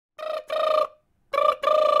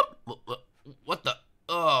What the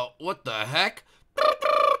heck?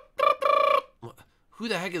 Who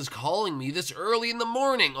the heck is calling me this early in the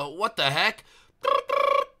morning? Oh, what the heck?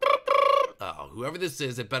 Oh, whoever this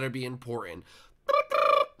is, it better be important.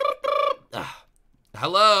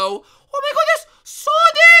 Hello? Oh my goodness!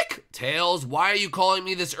 Sonic! Tails, why are you calling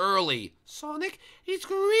me this early? Sonic, it's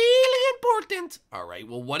really important. Alright,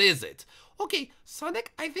 well, what is it? Okay,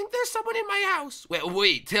 Sonic, I think there's someone in my house.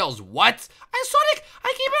 Wait, Tails, what? Sonic,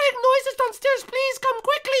 I keep hearing noises downstairs. Please come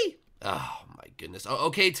quickly. Oh, my goodness.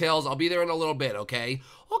 Okay, Tails, I'll be there in a little bit, okay?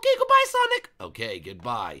 Okay, goodbye, Sonic. Okay,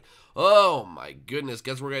 goodbye. Oh, my goodness.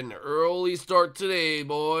 Guess we're getting an early start today,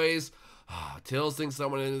 boys. Tails thinks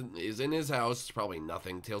someone is in his house. It's probably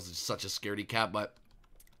nothing. Tails is such a scaredy cat, but...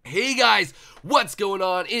 Hey guys, what's going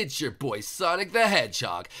on? It's your boy Sonic the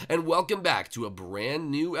Hedgehog, and welcome back to a brand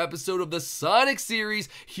new episode of the Sonic series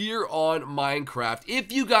here on Minecraft.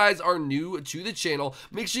 If you guys are new to the channel,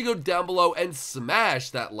 make sure you go down below and smash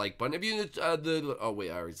that like button. If you oh wait,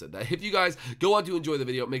 I already said that. If you guys go on to enjoy the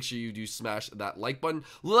video, make sure you do smash that like button.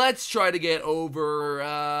 Let's try to get over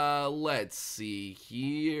let's see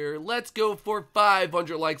here. Let's go for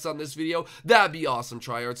 500 likes on this video. That'd be awesome,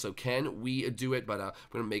 tryhard. So can we do it? But I'm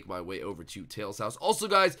gonna make my way over to Tails' house. Also,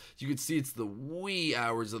 guys, you can see it's the wee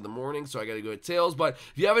hours of the morning, so I gotta go to Tails. But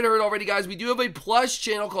if you haven't heard already, guys, we do have a plush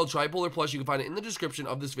channel called Tripolar Plus. You can find it in the description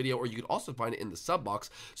of this video, or you can also find it in the sub box.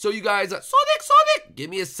 So you guys, Sonic, give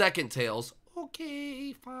me a second, Tails.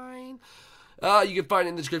 Okay, fine. You can find it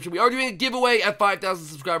in the description. We are doing a giveaway at 5,000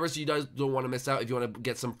 subscribers, so you guys don't want to miss out. If you want to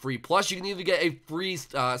get some free plush, you can either get a free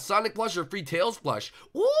Sonic plush or a free Tails plush.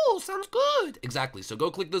 Ooh, sounds good. Exactly. So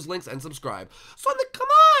go click those links and subscribe. Sonic, come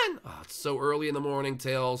on. Oh, it's so early in the morning,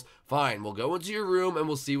 Tails. Fine, we'll go into your room and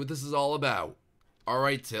we'll see what this is all about. All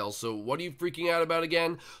right, Tails. So what are you freaking out about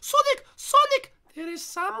again? Sonic, there is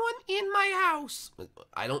someone in my house.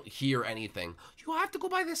 I don't hear anything. You have to go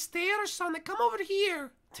by the stairs, Sonic. Come over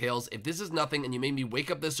here. Tails, if this is nothing and you made me wake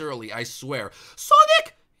up this early, I swear.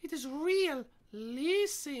 Sonic! It is real.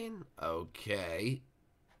 Listen. Okay.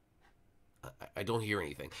 I don't hear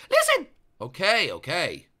anything. Listen! Okay.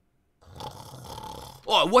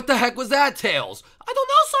 Oh, what the heck was that, Tails? I don't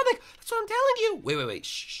know, Sonic. That's what I'm telling you. Wait.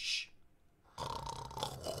 Shh.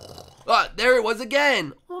 There it was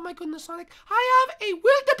again. Oh my goodness, Sonic. I have a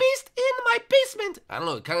wildebeest in my basement. I don't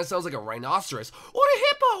know, it kind of sounds like a rhinoceros or a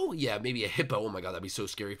hippo. Yeah, maybe a hippo. Oh my god, that'd be so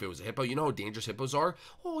scary if it was a hippo. You know how dangerous hippos are?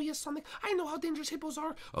 Oh yes, Sonic. I know how dangerous hippos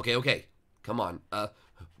are. Okay. Come on.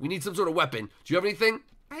 We need some sort of weapon. Do you have anything?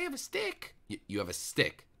 I have a stick. You have a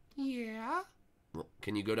stick? Yeah. Well,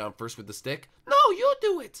 can you go down first with the stick? No, you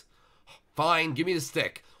do it. Fine, give me the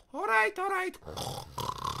stick. All right.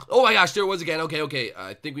 Oh my gosh, there it was again. Okay.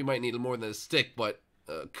 I think we might need more than a stick, but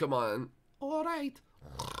come on. All right.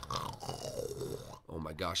 Oh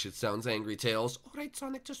my gosh, it sounds angry, Tails. All right,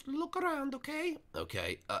 Sonic, just look around, okay?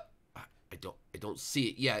 Okay. I don't see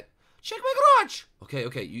it yet. Check my garage.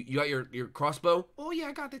 Okay. You got your crossbow? Oh yeah,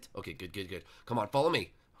 I got it. Okay, good. Come on, follow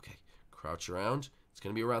me. Okay, crouch around. It's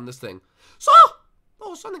gonna be around this thing.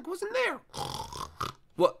 Oh, Sonic wasn't there.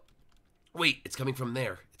 What? Wait, it's coming from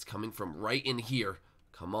there. It's coming from right in here.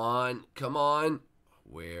 Come on.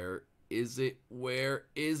 Where is it? What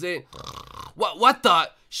the?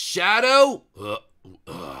 Shadow?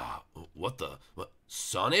 What?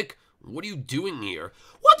 Sonic? What are you doing here?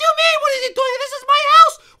 What do you mean? What are you doing? This is my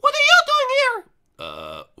house! What are you doing here?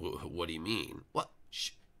 What do you mean? What?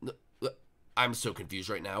 I'm so confused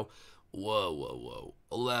right now. Whoa.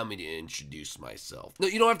 Allow me to introduce myself. No,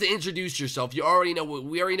 you don't have to introduce yourself. We already know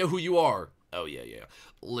who you are. Oh, yeah.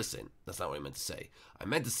 Listen, that's not what I meant to say. I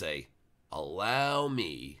meant to say, allow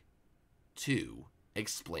me to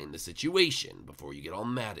explain the situation before you get all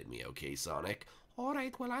mad at me, okay, Sonic? All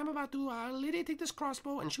right, well, I'm about to literally take this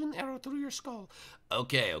crossbow and shoot an arrow through your skull.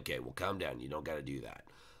 Okay, well, calm down. You don't gotta do that.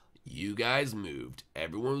 You guys moved,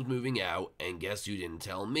 everyone was moving out, and guess who didn't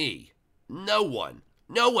tell me? No one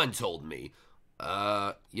told me.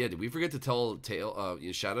 Yeah, did we forget to tell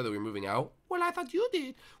Shadow that we were moving out? Well, I thought you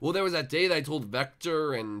did. Well, there was that day that I told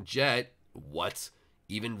Vector and Jet. What?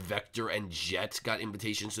 Even Vector and Jet got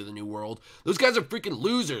invitations to the new world? Those guys are freaking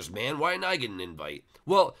losers, man. Why didn't I get an invite?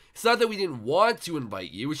 Well, it's not that we didn't want to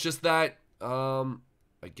invite you. It's just that, I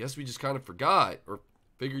guess we just kind of forgot. Or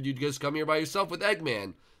figured you'd just come here by yourself with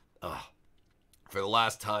Eggman. For the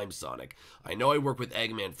last time, Sonic. I know I work with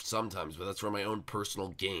Eggman sometimes, but that's for my own personal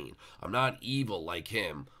gain. I'm not evil like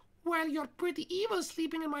him. Well, you're pretty evil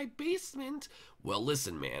sleeping in my basement. Well,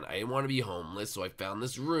 listen, man. I didn't want to be homeless, so I found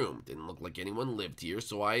this room. Didn't look like anyone lived here,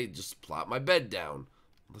 so I just plopped my bed down.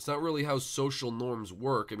 That's not really how social norms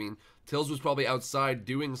work. I mean, Tails was probably outside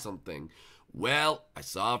doing something. Well, I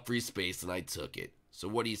saw free space and I took it. So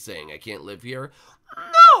what are you saying? I can't live here?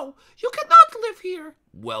 No, you cannot live here.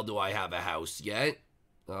 Well, do I have a house yet?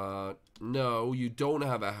 No, you don't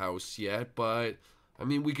have a house yet, but I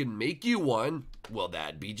mean, we can make you one. Well,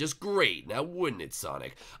 that'd be just great, now wouldn't it,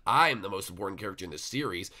 Sonic? I am the most important character in this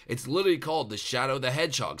series. It's literally called the Shadow the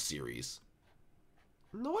Hedgehog series.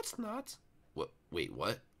 No, it's not. What? Wait,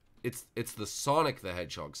 what? It's the Sonic the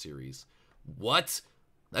Hedgehog series. What?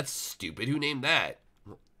 That's stupid. Who named that?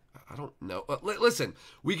 I don't know. Listen,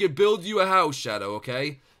 we can build you a house, Shadow,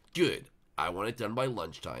 okay? Good. I want it done by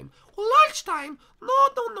lunchtime. Lunchtime?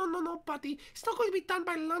 No, buddy. It's not going to be done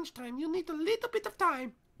by lunchtime. You need a little bit of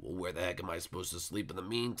time. Well, where the heck am I supposed to sleep in the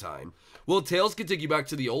meantime? Well, Tails can take you back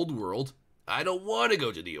to the old world. I don't want to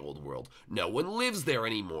go to the old world. No one lives there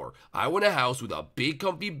anymore. I want a house with a big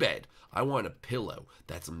comfy bed. I want a pillow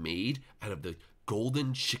that's made out of the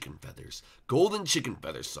golden chicken feathers. Golden chicken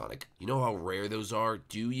feathers, Sonic. You know how rare those are,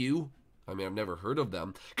 do you? I mean, I've never heard of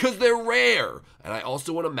them, because they're rare. And I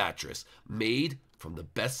also want a mattress made from the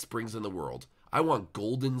best springs in the world. I want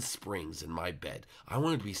golden springs in my bed. I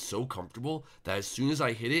want it to be so comfortable that as soon as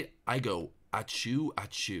I hit it, I go, achoo,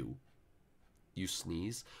 achoo. You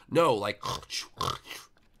sneeze? No, like,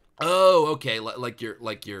 oh, okay, like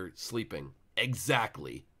you're sleeping.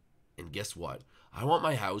 Exactly. And guess what? I want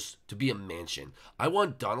my house to be a mansion. I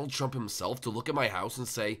want Donald Trump himself to look at my house and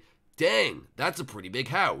say, dang, that's a pretty big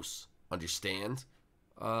house. Understand?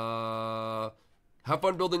 Have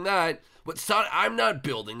fun building that. But Sonic, I'm not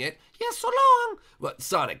building it. Yeah, so long. But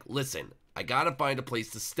Sonic, listen, I gotta find a place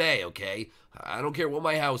to stay, okay? I don't care what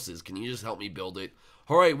my house is. Can you just help me build it?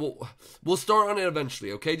 All right, we'll start on it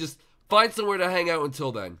eventually, okay? Just find somewhere to hang out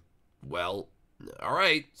until then. Well, all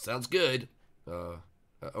right, sounds good.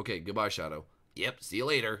 Okay, goodbye, Shadow. Yep, see you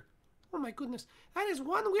later. Oh my goodness, that is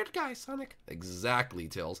one weird guy, Sonic. Exactly,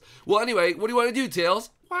 Tails. Well, anyway, what do you want to do, Tails?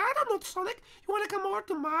 Well, I don't know, Sonic. You want to come over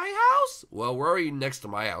to my house? Well, we're already next to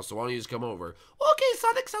my house, so why don't you just come over? Okay,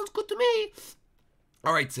 Sonic, sounds good to me.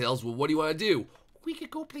 All right, Tails, well, what do you want to do? We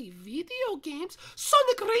could go play video games.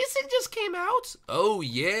 Sonic Racing just came out. Oh,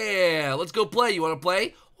 yeah. Let's go play. You want to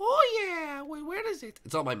play? Oh, yeah. Wait, where is it?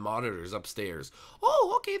 It's on my monitors upstairs.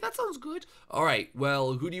 Oh, okay, that sounds good. All right,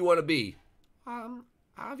 well, who do you want to be?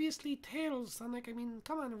 Obviously Tails, Sonic. I mean,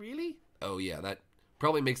 come on, really? Oh, yeah, that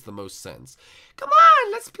probably makes the most sense. Come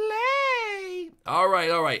on, let's play. All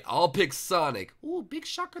right. I'll pick Sonic. Ooh, big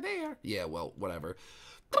shocker there. Yeah, well, whatever.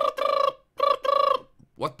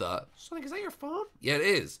 What the? Sonic, is that your phone? Yeah, it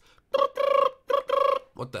is.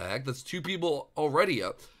 What the heck? That's two people already.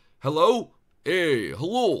 Hello? Hey,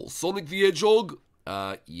 hello, Sonic the Hedgehog?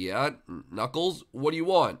 Yeah, Knuckles, what do you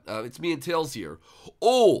want? It's me and Tails here.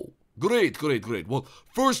 Oh, great. Well,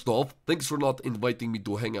 first off, thanks for not inviting me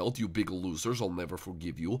to hang out, you big losers. I'll never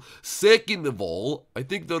forgive you. Second of all, I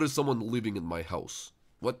think there is someone living in my house.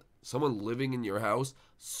 What? Someone living in your house?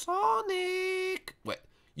 Sonic! Wait,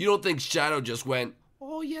 you don't think Shadow just went...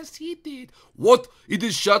 Oh, yes, he did. What? It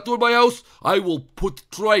is Shadow in my house? I will put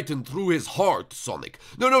Triton through his heart, Sonic.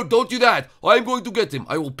 No, don't do that. I'm going to get him.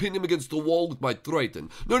 I will pin him against the wall with my Triton.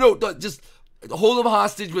 No, just hold him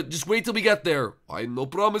hostage, but just wait till we get there. I no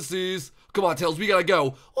promises. Come on, Tails, we gotta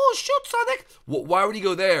go. Oh, shoot, Sonic. Why would he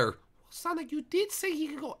go there? Sonic, you did say he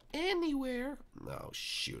could go anywhere. Oh,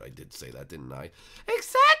 shoot, I did say that, didn't I?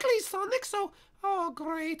 Exactly, Sonic, so... Oh,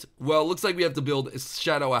 great. Well, looks like we have to build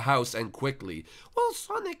Shadow a house, and quickly. Well,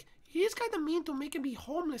 Sonic, he's kind of mean to make him be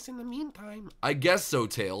homeless in the meantime. I guess so,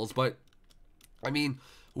 Tails, but... I mean,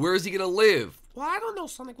 where is he gonna live? Well, I don't know,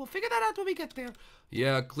 Sonic. We'll figure that out when we get there.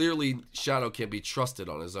 Yeah, clearly Shadow can't be trusted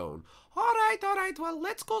on his own. All right. Well,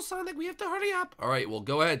 let's go, Sonic. We have to hurry up. All right, well,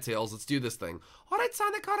 go ahead, Tails. Let's do this thing. All right,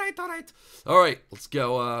 Sonic. All right. All right, let's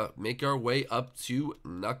go make our way up to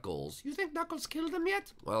Knuckles. You think Knuckles killed him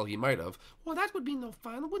yet? Well, he might have. Well, that would be no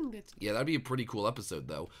fun, wouldn't it? Yeah, that'd be a pretty cool episode,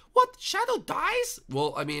 though. What? Shadow dies?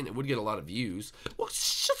 Well, I mean, it would get a lot of views. Well,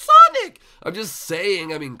 Sonic! I'm just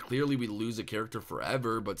saying, I mean, clearly we'd lose a character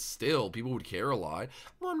forever, but still, people would care a lot.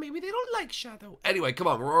 Well, maybe they don't like Shadow. Anyway, come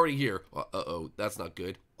on, we're already here. Uh-oh, that's not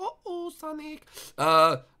good. Uh-oh, Sonic.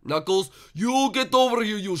 Knuckles, you get over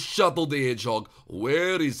here, you Shadow the Hedgehog.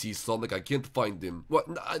 Where is he, Sonic? I can't find him. What?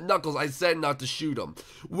 Knuckles, I said not to shoot him.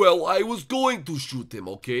 Well, I was going to shoot him,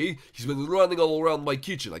 okay? He's been running all around my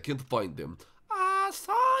kitchen. I can't find him.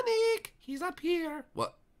 Sonic. He's up here.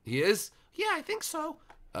 What? He is? Yeah, I think so.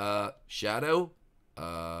 Shadow?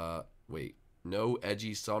 Wait. No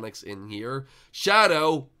edgy Sonics in here.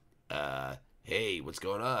 Shadow! Hey, what's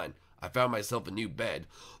going on? I found myself a new bed.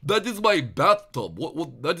 That is my bathtub.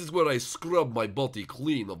 That is where I scrub my body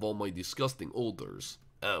clean of all my disgusting odors.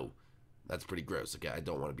 Oh, That's pretty gross. Okay, I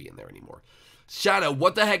don't want to be in there anymore. Shadow,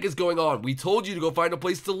 what the heck is going on? We told you to go find a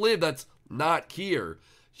place to live that's not here.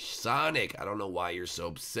 Sonic, I don't know why you're so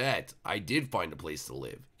upset. I did find a place to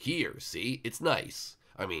live. Here, see? It's nice.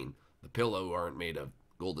 I mean, the pillow aren't made of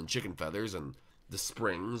golden chicken feathers, and the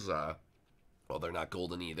springs, well, they're not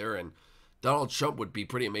golden either, and Donald Trump would be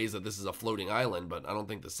pretty amazed that this is a floating island, but I don't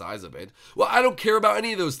think the size of it. Well, I don't care about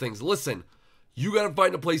any of those things. Listen, you gotta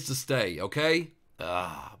find a place to stay, okay?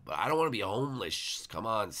 But I don't want to be homeless. Come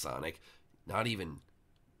on, Sonic. Not even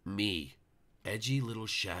me, edgy little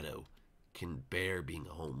Shadow, can bear being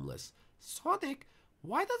homeless. Sonic,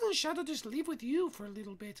 why doesn't Shadow just live with you for a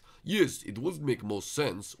little bit? Yes, it would make more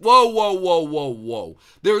sense. Whoa, whoa, whoa, whoa, whoa.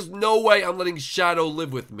 There's no way I'm letting Shadow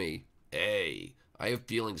live with me. Hey, I have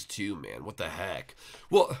feelings too, man. What the heck?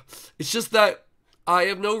 Well, it's just that I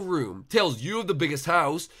have no room. Tails, you have the biggest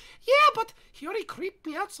house. Yeah, but he already creeped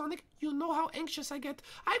me out, Sonic. You know how anxious I get.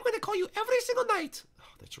 I'm going to call you every single night. Oh,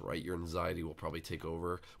 that's right, your anxiety will probably take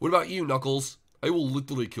over. What about you, Knuckles? I will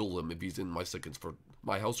literally kill him if he's in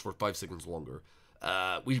my house for 5 seconds longer.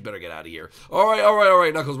 We better get out of here. All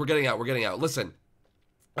right, Knuckles, we're getting out. Listen.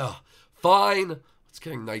 Fine. It's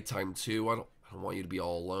getting nighttime too. I don't want you to be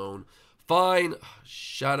all alone. Fine.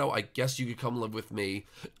 Shadow, I guess you could come live with me.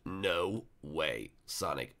 No way.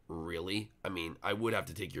 Sonic, really? I mean, I would have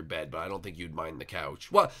to take your bed, but I don't think you'd mind the couch.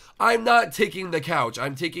 What? I'm not taking the couch.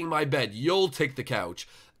 I'm taking my bed. You'll take the couch.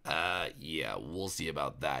 Yeah, we'll see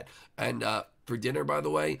about that. And, for dinner, by the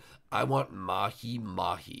way, I want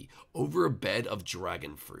mahi-mahi over a bed of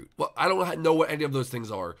dragon fruit. Well, I don't know what any of those things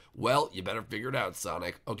are. Well, you better figure it out,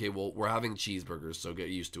 Sonic. Okay, well, we're having cheeseburgers, so get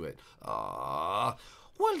used to it.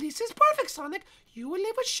 Well, this is perfect, Sonic. You will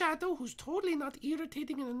live with Shadow, who's totally not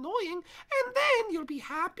irritating and annoying, and then you'll be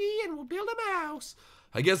happy and we'll build him a house.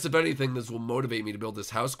 I guess if anything, this will motivate me to build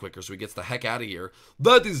this house quicker so he gets the heck out of here.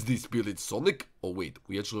 That is the spirit, Sonic. Oh, wait,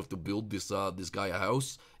 we actually have to build this guy a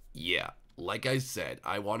house? Yeah, like I said,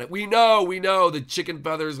 I want it. We know, the chicken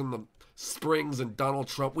feathers and the springs and Donald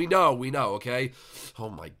Trump. We know, okay? Oh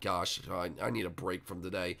my gosh, I need a break from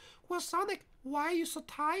today. Well, Sonic, why are you so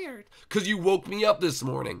tired? 'Cause you woke me up this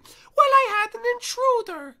morning. Well, I had an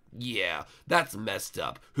intruder. Yeah, that's messed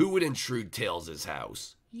up. Who would intrude Tails'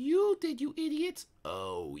 house? You did, you idiot.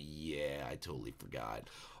 Oh, yeah, I totally forgot.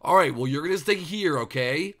 All right, well, you're going to stay here,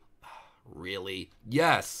 okay? Really?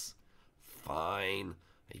 Yes. Fine.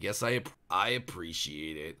 I guess I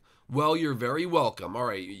appreciate it. Well, you're very welcome. All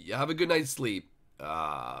right, you have a good night's sleep.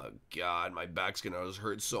 God, my back's gonna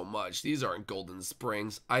hurt so much. These aren't golden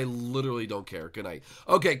springs. I literally don't care. Good night.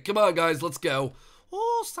 Okay, come on, guys, let's go.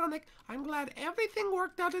 Oh, Sonic, I'm glad everything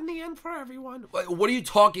worked out in the end for everyone. What are you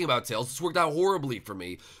talking about, Tails? This worked out horribly for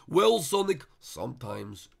me. Well, Sonic,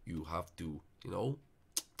 sometimes you have to, you know.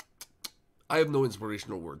 I have no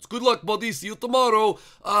inspirational words. Good luck, buddy. See you tomorrow.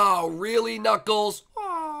 Oh, really, Knuckles?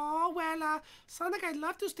 Oh, well, Sonic, I'd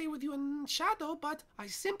love to stay with you in Shadow, but I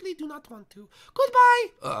simply do not want to.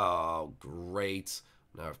 Goodbye. Oh, great.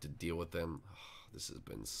 Now I have to deal with them. This has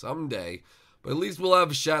been some day. But at least we'll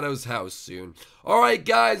have Shadow's house soon. Alright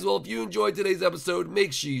guys, well if you enjoyed today's episode,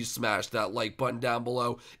 make sure you smash that like button down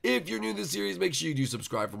below. If you're new to the series, make sure you do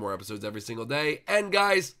subscribe for more episodes every single day. And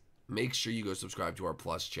guys, make sure you go subscribe to our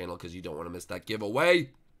Plus channel because you don't want to miss that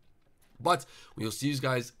giveaway. But we'll see you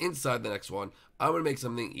guys inside the next one. I'm going to make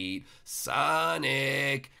something to eat.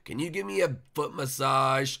 Sonic, can you give me a foot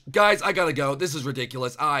massage? Guys, I gotta go. This is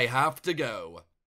ridiculous. I have to go.